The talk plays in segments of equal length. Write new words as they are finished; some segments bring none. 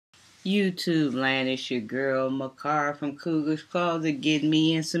YouTube land, it's your girl Makara from Cougar's Closet, getting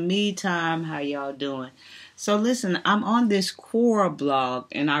me in some me time. How y'all doing? So listen, I'm on this Quora blog,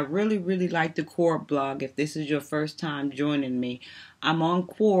 and I really like the Quora blog. If this is your first time joining me, I'm on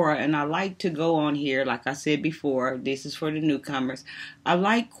Quora, and I like to go on here. Like I said before, this is for the newcomers. I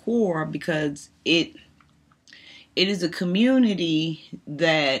like Quora because it is a community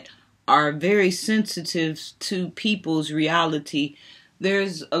that are very sensitive to people's reality.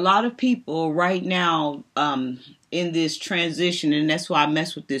 There's a lot of people right now in this transition, and that's why I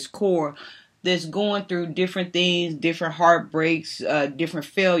mess with this core, that's going through different things, different heartbreaks, different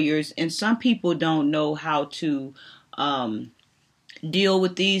failures, and some people don't know how to deal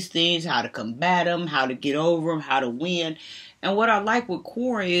with these things, how to combat them, how to get over them, how to win. And what I like with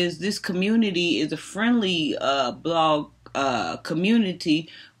Quora is this community is a friendly blog community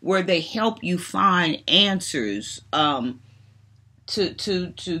where they help you find answers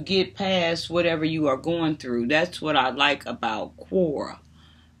to get past whatever you are going through. That's what I like about Quora.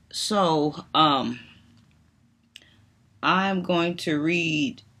 So I'm going to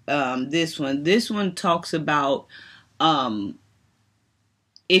read this one. This one talks about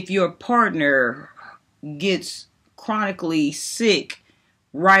if your partner gets chronically sick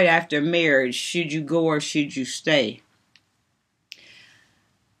right after marriage, should you go or should you stay?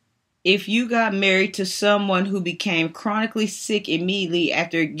 If you got married to someone who became chronically sick immediately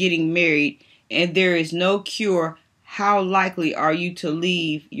after getting married and there is no cure, how likely are you to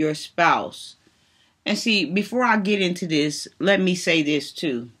leave your spouse? And see, before I get into this, let me say this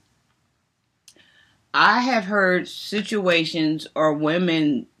too. I have heard situations or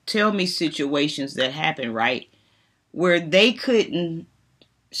women tell me situations that happen, right, where they couldn't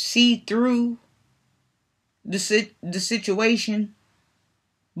see through the situation,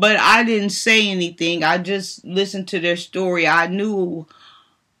 but I didn't say anything. I just listened to their story. I knew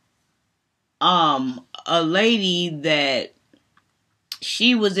a lady that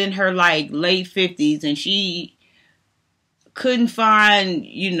she was in her like late 50s and she couldn't find,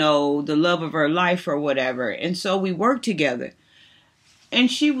 the love of her life or whatever. And so we worked together. And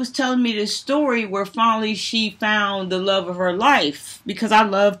she was telling me this story where finally she found the love of her life, because I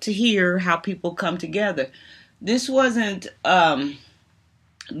love to hear how people come together. This wasn't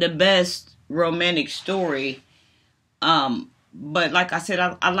the best romantic story. But like I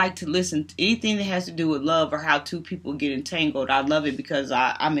said, I like to listen to anything that has to do with love or how two people get entangled. I love it because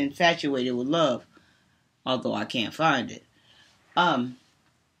I'm infatuated with love, although I can't find it.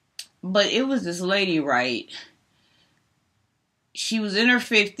 But it was this lady, right? She was in her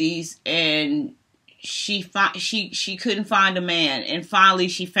 50s and she couldn't find a man, and finally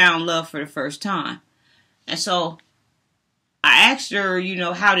she found love for the first time. And so I asked her,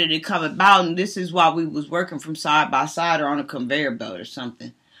 how did it come about? And this is why we was working from side by side or on a conveyor belt or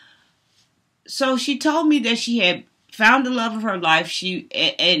something. So she told me that she had found the love of her life.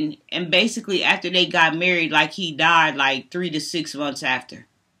 And basically after they got married, like he died like 3 to 6 months after.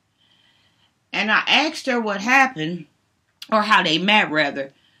 And I asked her what happened, or how they met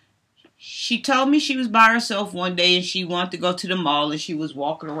rather. She told me she was by herself one day and she wanted to go to the mall, and she was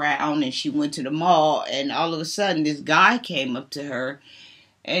walking around and she went to the mall, and all of a sudden this guy came up to her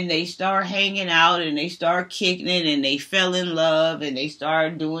and they started hanging out and they started kicking it and they fell in love and they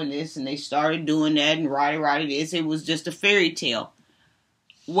started doing this and they started doing that and righty this. It was just a fairy tale.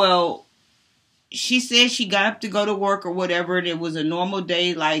 Well, she said she got up to go to work or whatever, and it was a normal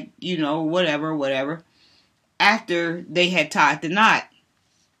day, like, whatever. After they had tied the knot,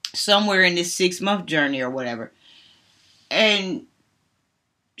 somewhere in this 6-month journey or whatever. And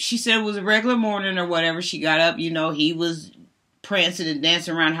she said it was a regular morning or whatever. She got up, he was prancing and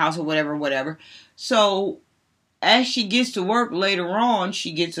dancing around the house or whatever. So as she gets to work later on,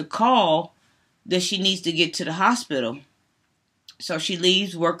 she gets a call that she needs to get to the hospital. So she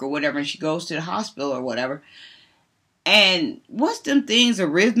leaves work or whatever and she goes to the hospital or whatever. And what's them things,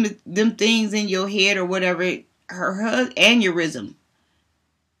 them things in your head or whatever, her aneurysm.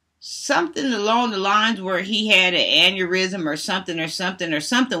 Something along the lines where he had an aneurysm or something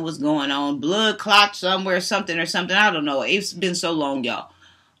was going on. Blood clot somewhere, something. I don't know. It's been so long, y'all.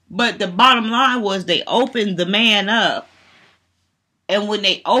 But the bottom line was they opened the man up. And when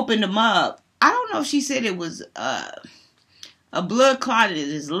they opened him up, I don't know if she said it was a blood clot in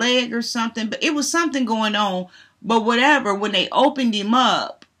his leg or something, but it was something going on. But whatever, when they opened him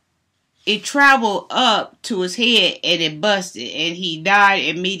up, it traveled up to his head and it busted, and he died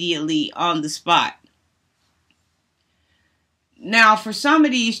immediately on the spot. Now, for some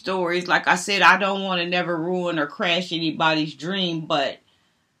of these stories, like I said, I don't want to never ruin or crash anybody's dream, but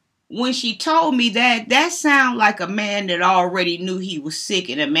when she told me that, that sounded like a man that already knew he was sick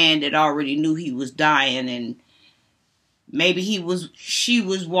and a man that already knew he was dying, and maybe she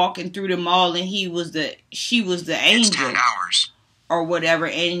was walking through the mall and she was the angel. It's 10 hours. Or whatever,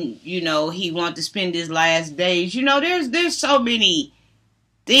 and he wanted to spend his last days. There's so many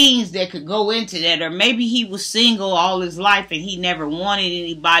things that could go into that. Or maybe he was single all his life and he never wanted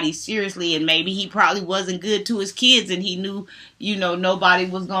anybody seriously, and maybe he probably wasn't good to his kids and he knew, nobody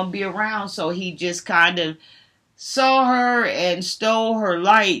was going to be around, so he just kind of saw her and stole her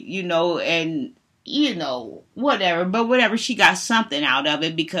light, and whatever. But whatever, she got something out of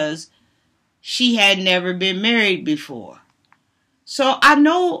it because she had never been married before. So I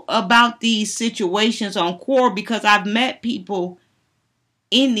know about these situations on Quora because I've met people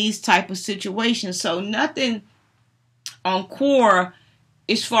in these type of situations. So nothing on Quora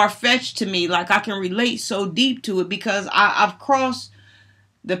is far-fetched to me. Like, I can relate so deep to it because I've crossed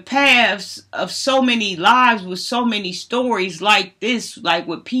the paths of so many lives with so many stories like this, like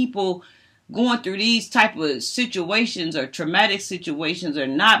with people going through these type of situations or traumatic situations or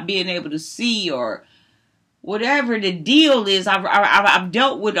not being able to see or whatever the deal is. I've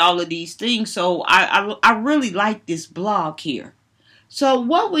dealt with all of these things, so I really like this blog here. So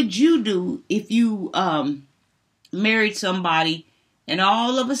what would you do if you married somebody and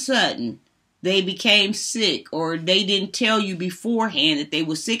all of a sudden they became sick, or they didn't tell you beforehand that they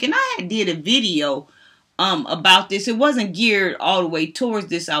were sick? And I did a video about this. It wasn't geared all the way towards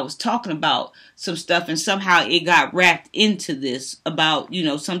this. I was talking about some stuff and somehow it got wrapped into this about,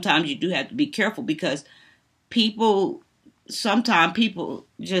 sometimes you do have to be careful because sometimes people.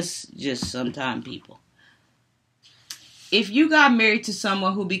 If you got married to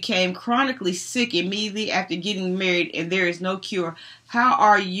someone who became chronically sick immediately after getting married and there is no cure, how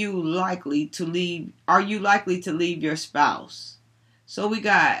are you likely to leave? Are you likely to leave your spouse? So we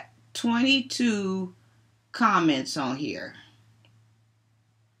got 22 comments on here.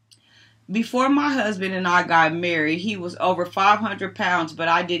 Before my husband and I got married, he was over 500 pounds, but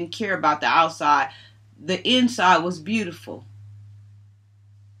I didn't care about the outside. The inside was beautiful.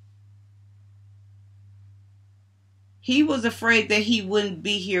 He was afraid that he wouldn't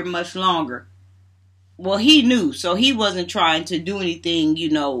be here much longer. Well, he knew, so he wasn't trying to do anything,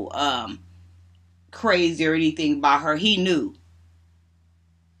 crazy or anything by her. He knew.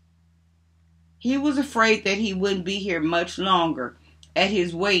 He was afraid that he wouldn't be here much longer at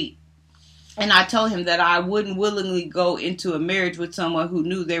his weight. And I told him that I wouldn't willingly go into a marriage with someone who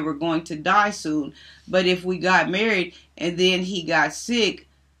knew they were going to die soon. But if we got married and then he got sick,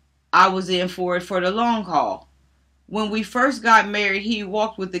 I was in for it for the long haul. When we first got married, he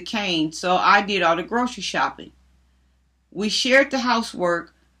walked with a cane, so I did all the grocery shopping. We shared the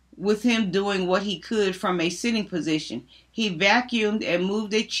housework with him doing what he could from a sitting position. He vacuumed and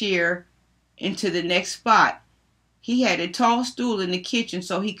moved a chair into the next spot. He had a tall stool in the kitchen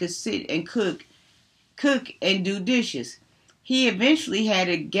so he could sit and cook and do dishes. He eventually had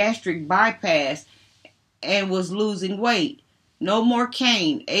a gastric bypass and was losing weight. No more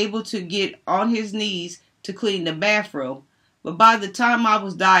cane, able to get on his knees to clean the bathroom. But by the time I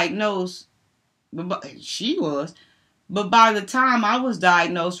was diagnosed, with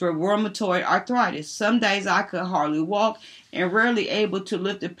rheumatoid arthritis, some days I could hardly walk and rarely able to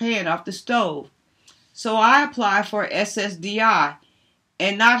lift a pan off the stove. So I applied for SSDI,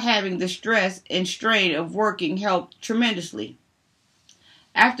 and not having the stress and strain of working helped tremendously.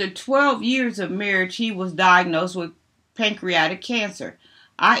 After 12 years of marriage, he was diagnosed with pancreatic cancer.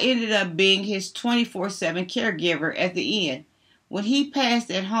 I ended up being his 24/7 caregiver at the end. When he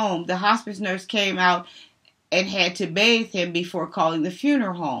passed at home, the hospice nurse came out and had to bathe him before calling the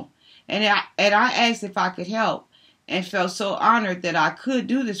funeral home. And I asked if I could help and felt so honored that I could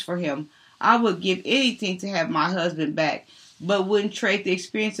do this for him. I would give anything to have my husband back, but wouldn't trade the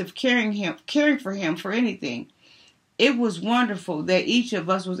experience of caring for him for anything. It was wonderful that each of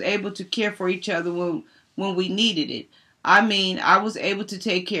us was able to care for each other when we needed it. I mean, I was able to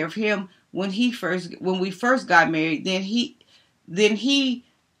take care of him when we first got married. Then he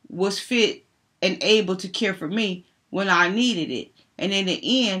was fit and able to care for me when I needed it. And in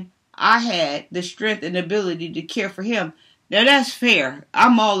the end, I had the strength and ability to care for him. Now that's fair.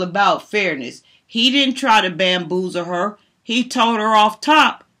 I'm all about fairness. He didn't try to bamboozle her. He told her off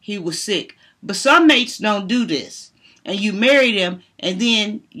top he was sick. But some mates don't do this. And you marry them and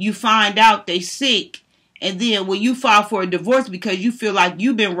then you find out they sick. And then when you file for a divorce because you feel like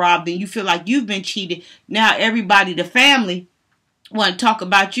you've been robbed and you feel like you've been cheated, now everybody, the family, want to talk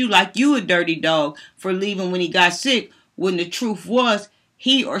about you like you a dirty dog for leaving when he got sick, when the truth was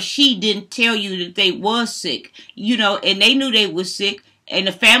he or she didn't tell you that they was sick. And they knew they was sick And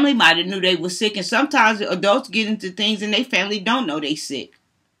the family might have knew they were sick. And sometimes adults get into things and their family don't know they sick.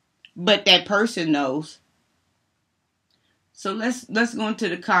 But that person knows. So let's go into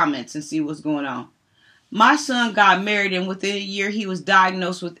the comments and see what's going on. My son got married and within a year he was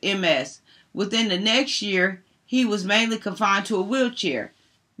diagnosed with MS. Within the next year, he was mainly confined to a wheelchair.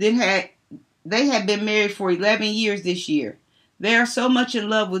 They had been married for 11 years this year. They are so much in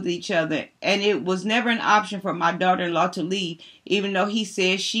love with each other, and it was never an option for my daughter-in-law to leave, even though he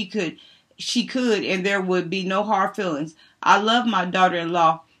said she could, and there would be no hard feelings. I love my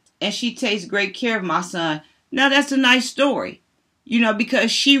daughter-in-law, and she takes great care of my son. Now, that's a nice story,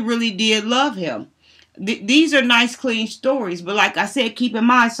 because she really did love him. These are nice, clean stories, but like I said, keep in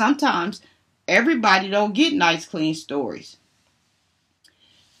mind, sometimes everybody don't get nice, clean stories.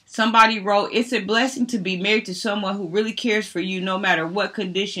 Somebody wrote, it's a blessing to be married to someone who really cares for you no matter what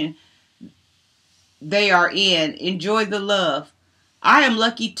condition they are in. Enjoy the love. I am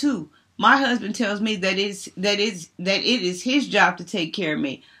lucky too. My husband tells me that it is his job to take care of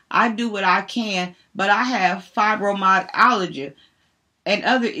me. I do what I can, but I have fibromyalgia and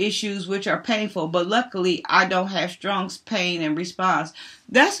other issues which are painful, but luckily I don't have strong pain and response.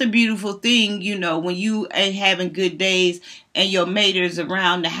 That's a beautiful thing, when you ain't having good days and your mate is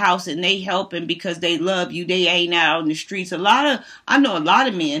around the house and they helping because they love you. They ain't out on the streets. I know a lot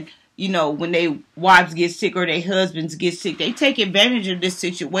of men, when their wives get sick or their husbands get sick, they take advantage of this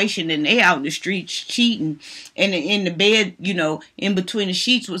situation and they out in the streets cheating and in the bed, in between the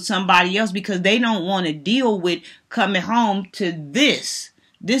sheets with somebody else because they don't want to deal with coming home to this.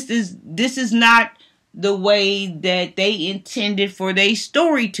 This is not the way that they intended for their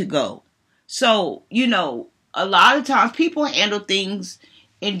story to go. So, a lot of times people handle things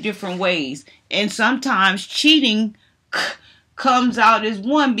in different ways. And sometimes cheating comes out as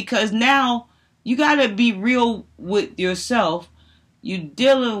one because now you got to be real with yourself. You're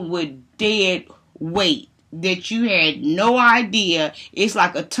dealing with dead weight that you had no idea. It's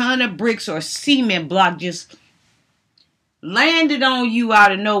like a ton of bricks or cement block just landed on you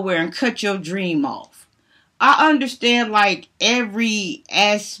out of nowhere and cut your dream off. I understand like every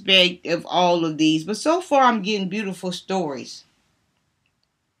aspect of all of these, but so far I'm getting beautiful stories.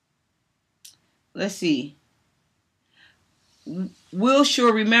 Let's see. We'll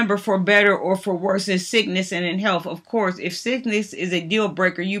sure remember for better or for worse in sickness and in health. Of course, if sickness is a deal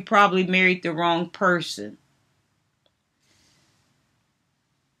breaker, you probably married the wrong person.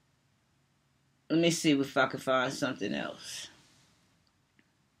 Let me see if I can find something else.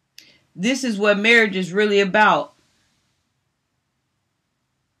 This is what marriage is really about.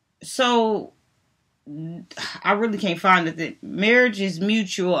 So, I really can't find it. Marriage is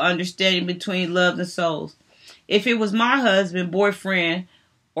mutual understanding between love and souls. If it was my husband, boyfriend,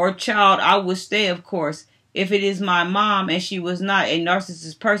 or child, I would stay, of course. If it is my mom and she was not a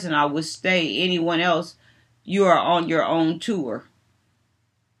narcissist person, I would stay. Anyone else, you are on your own tour.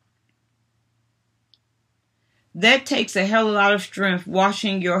 That takes a hell of a lot of strength,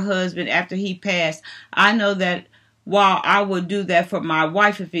 watching your husband after he passed. I know that while I would do that for my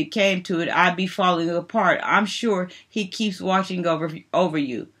wife, if it came to it, I'd be falling apart. I'm sure he keeps watching over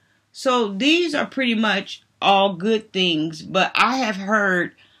you. So these are pretty much all good things, but I have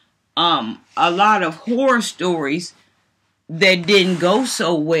heard a lot of horror stories that didn't go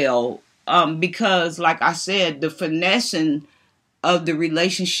so well because, like I said, the finessing of the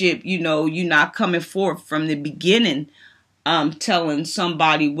relationship, you're not coming forth from the beginning telling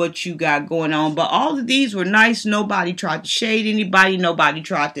somebody what you got going on. But all of these were nice. Nobody tried to shade anybody. Nobody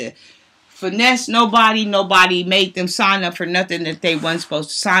tried to finesse nobody. Nobody made them sign up for nothing that they weren't supposed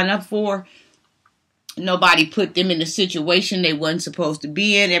to sign up for. Nobody put them in a situation they wasn't supposed to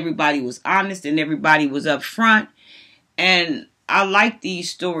be in. Everybody was honest and everybody was upfront. And I like these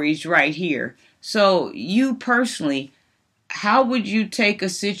stories right here. So you personally, how would you take a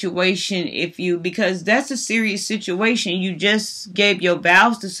situation because that's a serious situation. You just gave your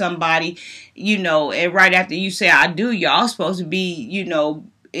vows to somebody, and right after you say, I do, y'all supposed to be,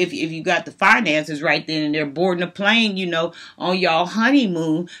 if you got the finances right then and they're boarding a plane, on y'all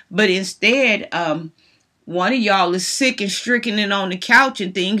honeymoon. But instead, one of y'all is sick and stricken and on the couch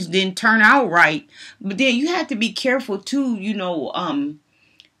and things didn't turn out right. But then you have to be careful too,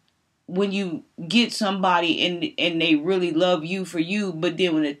 when you get somebody and they really love you for you, but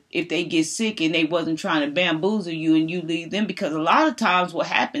then if they get sick and they wasn't trying to bamboozle you and you leave them, because a lot of times what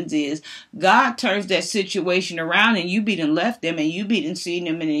happens is God turns that situation around and you be done left them and you be done seen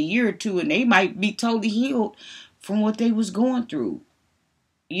them in a year or two and they might be totally healed from what they was going through.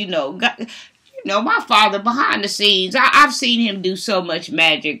 God, my father behind the scenes, I've seen him do so much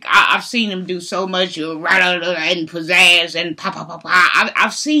magic. I've seen him do so much and pizzazz and pop, pop, pop, pop.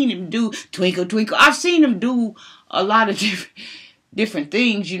 I've seen him do twinkle, twinkle. I've seen him do a lot of different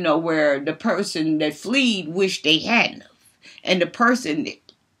things, where the person that fled wished they hadn't. And the person,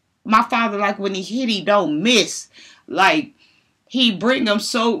 my father, like when he hit, he don't miss. Like, he bring them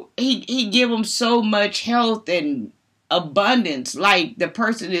he give them so much health and abundance. Like, the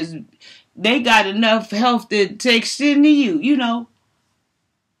person they got enough health to extend to you,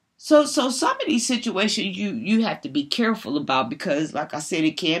 So some of these situations you have to be careful about, because like I said,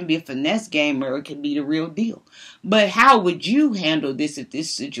 it can be a finesse game or it can be the real deal. But how would you handle this if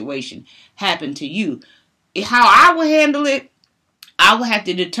this situation happened to you? How I would handle it, I would have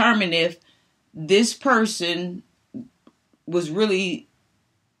to determine if this person was really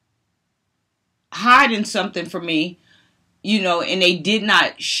hiding something from me, and they did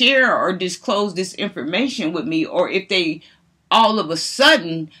not share or disclose this information with me, or if they all of a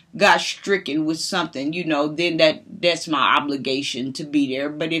sudden got stricken with something, then that's my obligation to be there.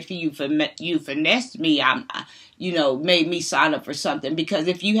 But if you finessed me, made me sign up for something, because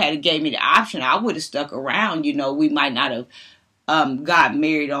if you had gave me the option, I would have stuck around. We might not have got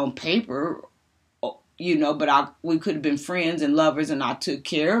married on paper, but we could have been friends and lovers, and I took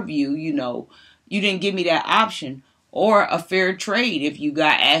care of you. You didn't give me that option. Or a fair trade, if you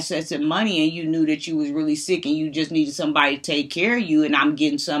got assets and money and you knew that you was really sick and you just needed somebody to take care of you, and I'm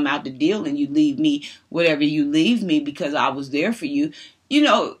getting some out the deal, and you leave me whatever you leave me because I was there for you.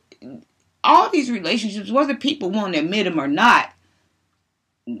 All these relationships, whether people want to admit them or not,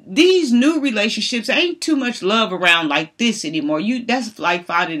 these new relationships, ain't too much love around like this anymore. That's like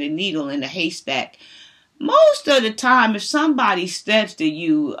finding a needle in a haystack. Most of the time, if somebody steps to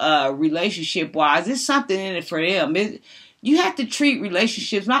you relationship-wise, there's something in it for them. You have to treat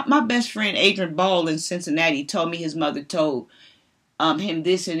relationships. My best friend, Adrian Ball in Cincinnati, told me his mother told him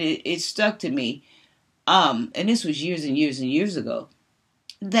this, and it stuck to me. And this was years and years and years ago.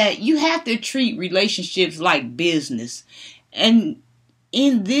 That you have to treat relationships like business. And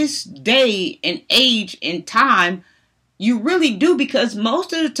in this day and age and time, you really do, because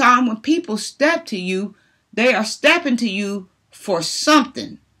most of the time when people step to you, they are stepping to you for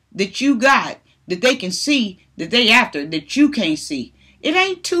something that you got, that they can see, that they after, that you can't see. It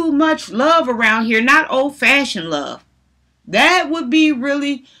ain't too much love around here, not old-fashioned love. That would be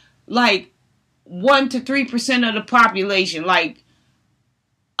really like 1 to 3% of the population. Like,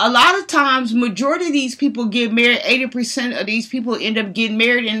 a lot of times, majority of these people get married, 80% of these people end up getting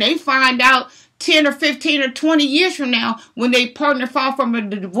married, and they find out 10 or 15 or 20 years from now, when they partner filed from a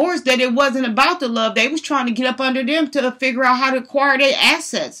divorce, that it wasn't about the love. They was trying to get up under them to figure out how to acquire their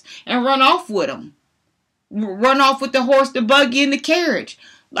assets and run off with them. Run off with the horse, the buggy, and the carriage.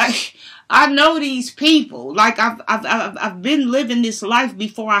 Like, I know these people. Like, I've been living this life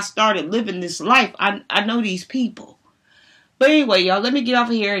before I started living this life. I know these people. But anyway, y'all, let me get off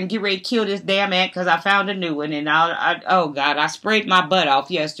of here and get ready to kill this damn ant, because I found a new one. And oh, God, I sprayed my butt off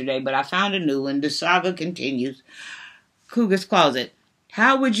yesterday, but I found a new one. The saga continues. Cougar's Closet.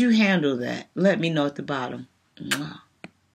 How would you handle that? Let me know at the bottom. Mwah.